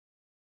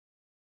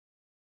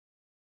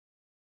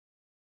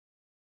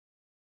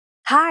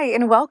Hi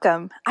and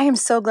welcome. I am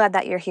so glad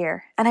that you're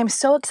here, and I'm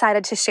so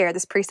excited to share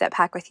this preset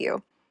pack with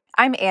you.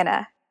 I'm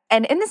Anna,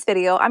 and in this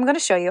video, I'm going to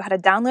show you how to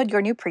download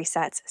your new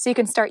presets so you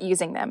can start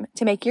using them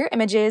to make your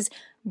images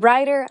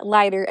brighter,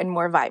 lighter, and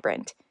more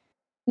vibrant.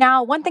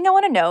 Now, one thing I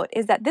want to note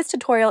is that this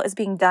tutorial is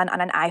being done on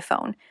an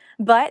iPhone,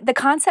 but the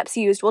concepts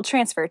used will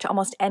transfer to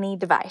almost any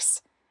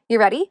device. You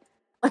ready?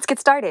 Let's get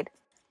started.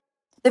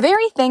 The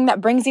very thing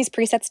that brings these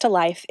presets to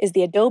life is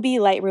the Adobe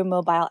Lightroom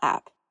mobile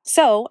app.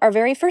 So, our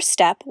very first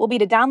step will be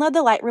to download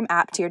the Lightroom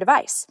app to your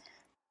device.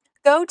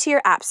 Go to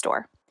your App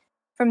Store.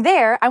 From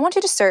there, I want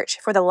you to search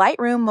for the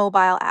Lightroom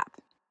mobile app.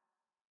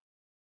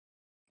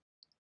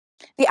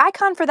 The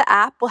icon for the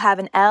app will have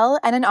an L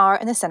and an R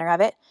in the center of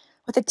it,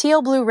 with a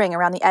teal blue ring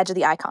around the edge of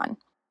the icon.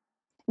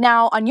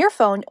 Now, on your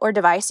phone or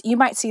device, you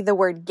might see the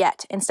word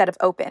Get instead of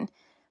Open.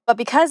 But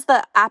because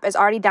the app is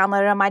already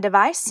downloaded on my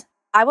device,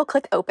 I will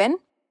click Open.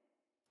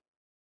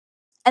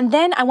 And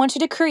then I want you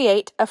to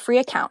create a free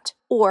account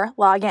or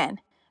log in.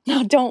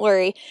 Now, don't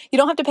worry, you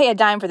don't have to pay a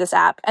dime for this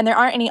app, and there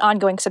aren't any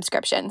ongoing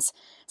subscriptions.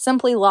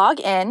 Simply log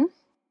in.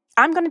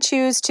 I'm going to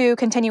choose to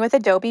continue with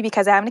Adobe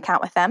because I have an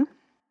account with them.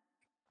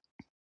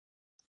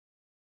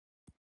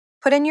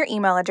 Put in your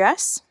email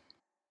address.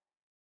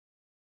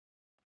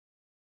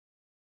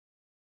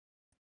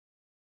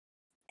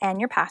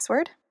 And your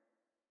password.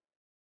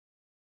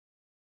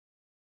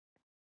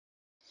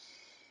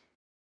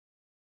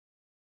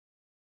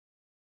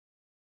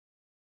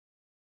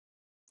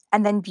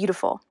 And then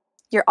beautiful.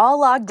 You're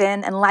all logged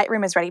in and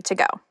Lightroom is ready to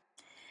go.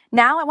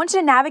 Now I want you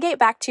to navigate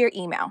back to your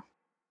email.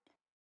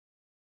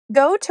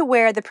 Go to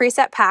where the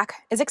preset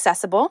pack is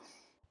accessible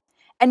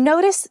and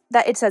notice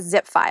that it's a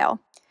zip file.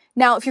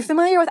 Now, if you're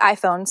familiar with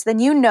iPhones, then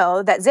you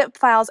know that zip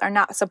files are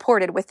not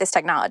supported with this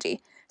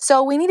technology.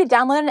 So we need to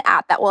download an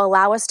app that will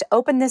allow us to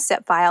open this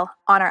zip file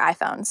on our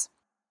iPhones.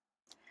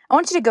 I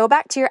want you to go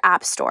back to your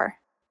App Store.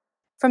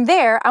 From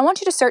there, I want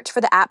you to search for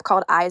the app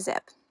called iZip.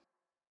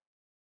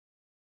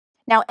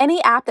 Now,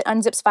 any app that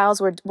unzips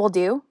files will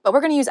do, but we're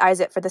going to use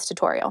iZip for this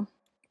tutorial.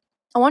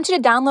 I want you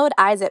to download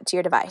iZip to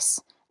your device,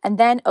 and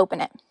then open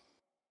it.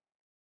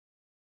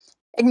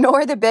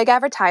 Ignore the big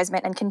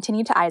advertisement and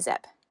continue to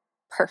iZip.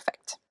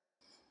 Perfect.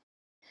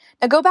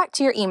 Now go back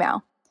to your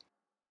email.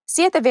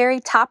 See at the very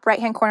top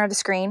right-hand corner of the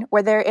screen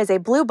where there is a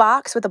blue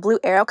box with a blue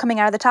arrow coming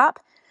out of the top?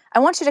 I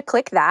want you to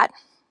click that,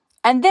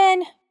 and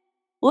then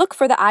look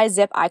for the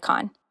iZip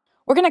icon.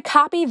 We're going to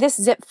copy this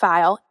zip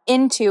file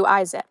into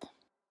iZip.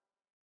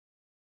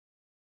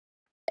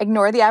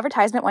 Ignore the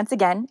advertisement once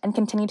again and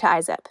continue to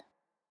iZip.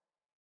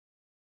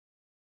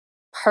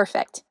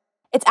 Perfect.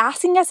 It's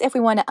asking us if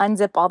we want to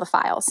unzip all the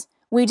files.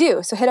 We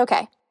do, so hit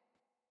OK.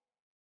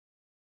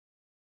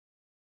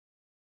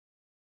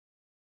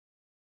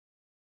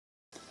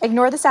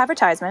 Ignore this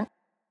advertisement.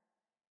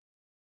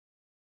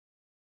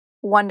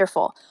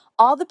 Wonderful.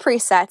 All the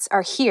presets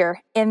are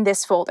here in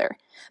this folder.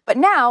 But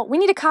now we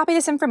need to copy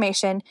this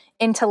information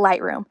into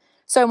Lightroom.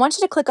 So I want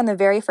you to click on the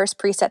very first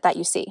preset that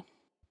you see.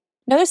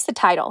 Notice the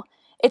title.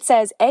 It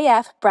says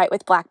AF Bright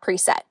with Black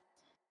preset.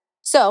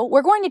 So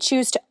we're going to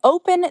choose to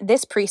open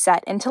this preset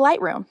into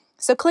Lightroom.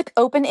 So click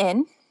Open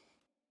In,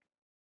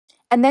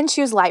 and then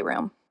choose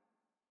Lightroom.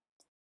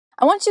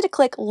 I want you to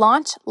click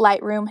Launch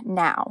Lightroom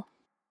Now.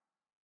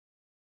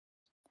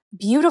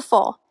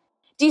 Beautiful.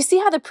 Do you see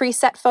how the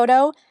preset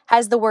photo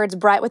has the words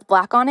Bright with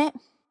Black on it?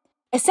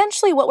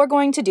 Essentially, what we're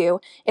going to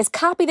do is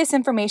copy this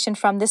information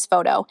from this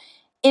photo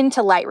into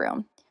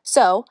Lightroom.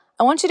 So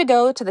I want you to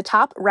go to the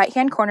top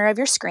right-hand corner of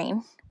your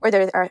screen, where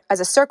there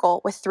is a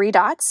circle with 3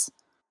 dots.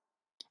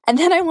 And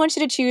then I want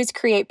you to choose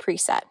Create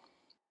Preset.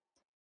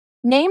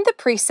 Name the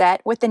preset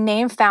with the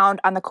name found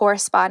on the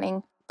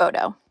corresponding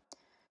photo.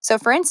 So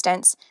for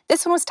instance,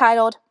 this one was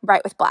titled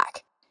Bright with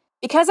Black.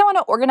 Because I want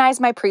to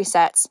organize my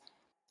presets,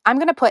 I'm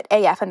going to put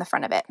AF in the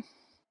front of it.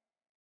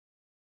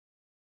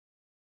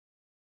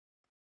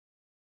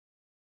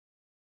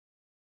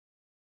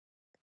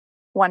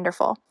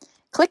 Wonderful.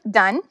 Click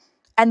Done,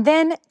 and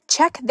then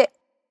check the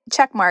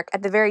check mark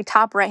at the very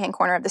top right-hand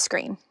corner of the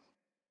screen.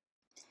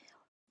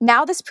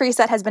 Now this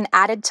preset has been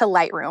added to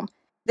Lightroom.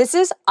 This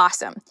is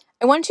awesome.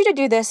 I want you to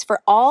do this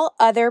for all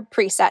other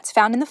presets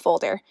found in the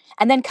folder,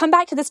 and then come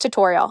back to this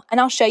tutorial and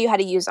I'll show you how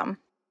to use them.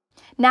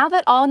 Now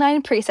that all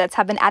 9 presets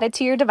have been added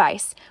to your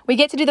device, we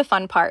get to do the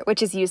fun part,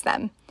 which is use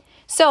them.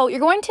 So you're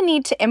going to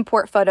need to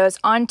import photos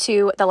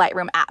onto the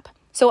Lightroom app.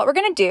 So what we're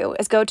going to do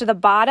is go to the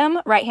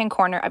bottom right-hand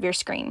corner of your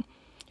screen.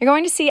 You're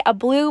going to see a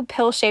blue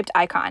pill-shaped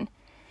icon.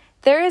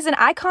 There is an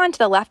icon to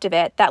the left of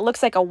it that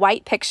looks like a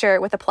white picture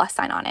with a plus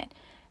sign on it.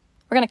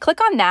 We're going to click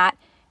on that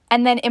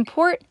and then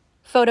import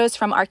photos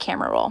from our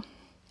camera roll.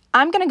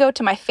 I'm going to go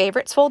to my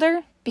favorites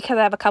folder because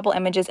I have a couple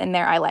images in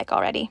there I like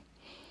already.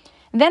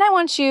 Then I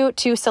want you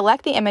to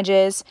select the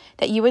images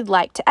that you would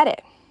like to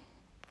edit.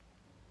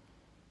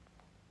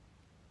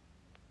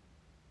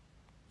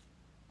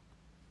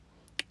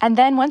 And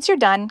then once you're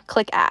done,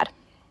 click Add.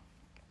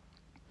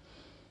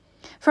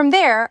 From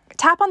there,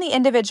 tap on the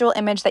individual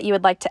image that you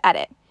would like to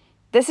edit.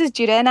 This is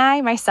Judah and I,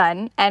 my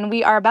son, and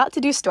we are about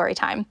to do story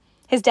time.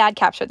 His dad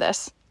captured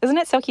this. Isn't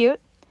it so cute?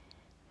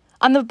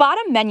 On the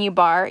bottom menu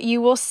bar,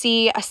 you will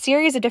see a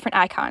series of different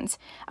icons.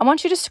 I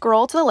want you to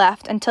scroll to the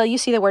left until you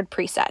see the word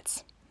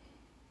presets.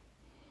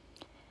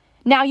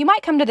 Now you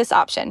might come to this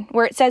option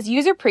where it says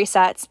user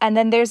presets, and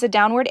then there's a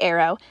downward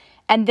arrow,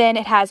 and then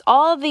it has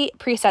all the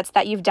presets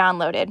that you've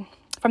downloaded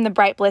from the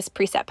Bright Bliss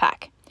preset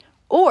pack.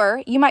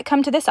 Or you might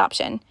come to this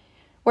option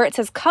where it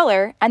says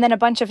color and then a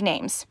bunch of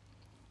names.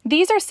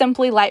 These are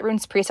simply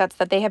Lightroom's presets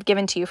that they have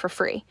given to you for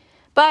free,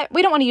 but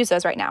we don't want to use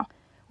those right now.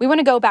 We want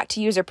to go back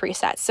to user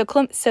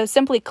presets. So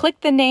simply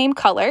click the name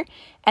color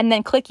and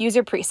then click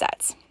user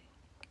presets.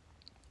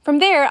 From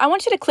there, I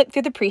want you to click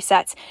through the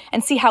presets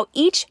and see how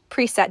each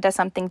preset does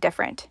something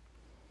different.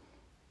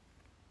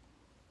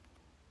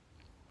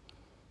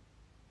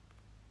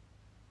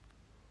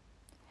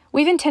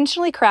 We've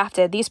intentionally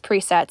crafted these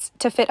presets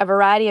to fit a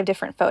variety of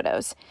different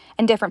photos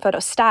and different photo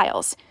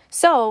styles.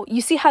 So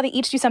you see how they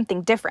each do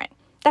something different.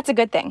 That's a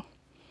good thing.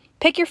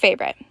 Pick your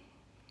favorite.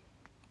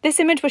 This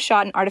image was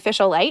shot in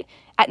artificial light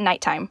at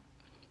nighttime.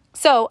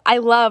 So I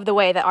love the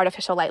way that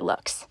artificial light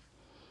looks.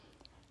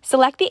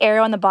 Select the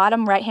arrow on the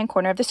bottom right-hand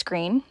corner of the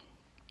screen.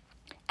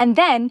 And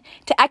then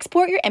to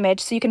export your image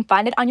so you can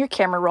find it on your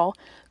camera roll,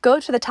 go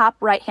to the top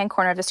right-hand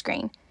corner of the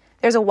screen.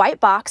 There's a white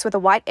box with a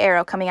white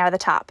arrow coming out of the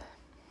top.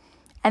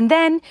 And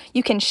then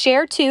you can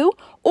share to,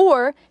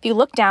 or if you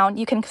look down,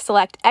 you can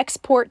select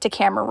export to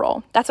camera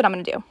roll. That's what I'm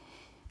going to do.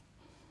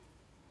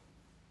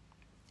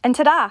 And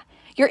ta-da!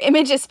 Your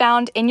image is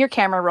found in your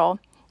camera roll.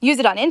 Use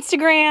it on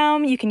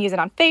Instagram, you can use it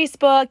on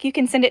Facebook, you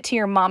can send it to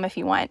your mom if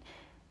you want.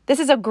 This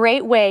is a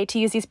great way to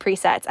use these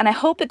presets, and I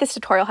hope that this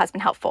tutorial has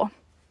been helpful.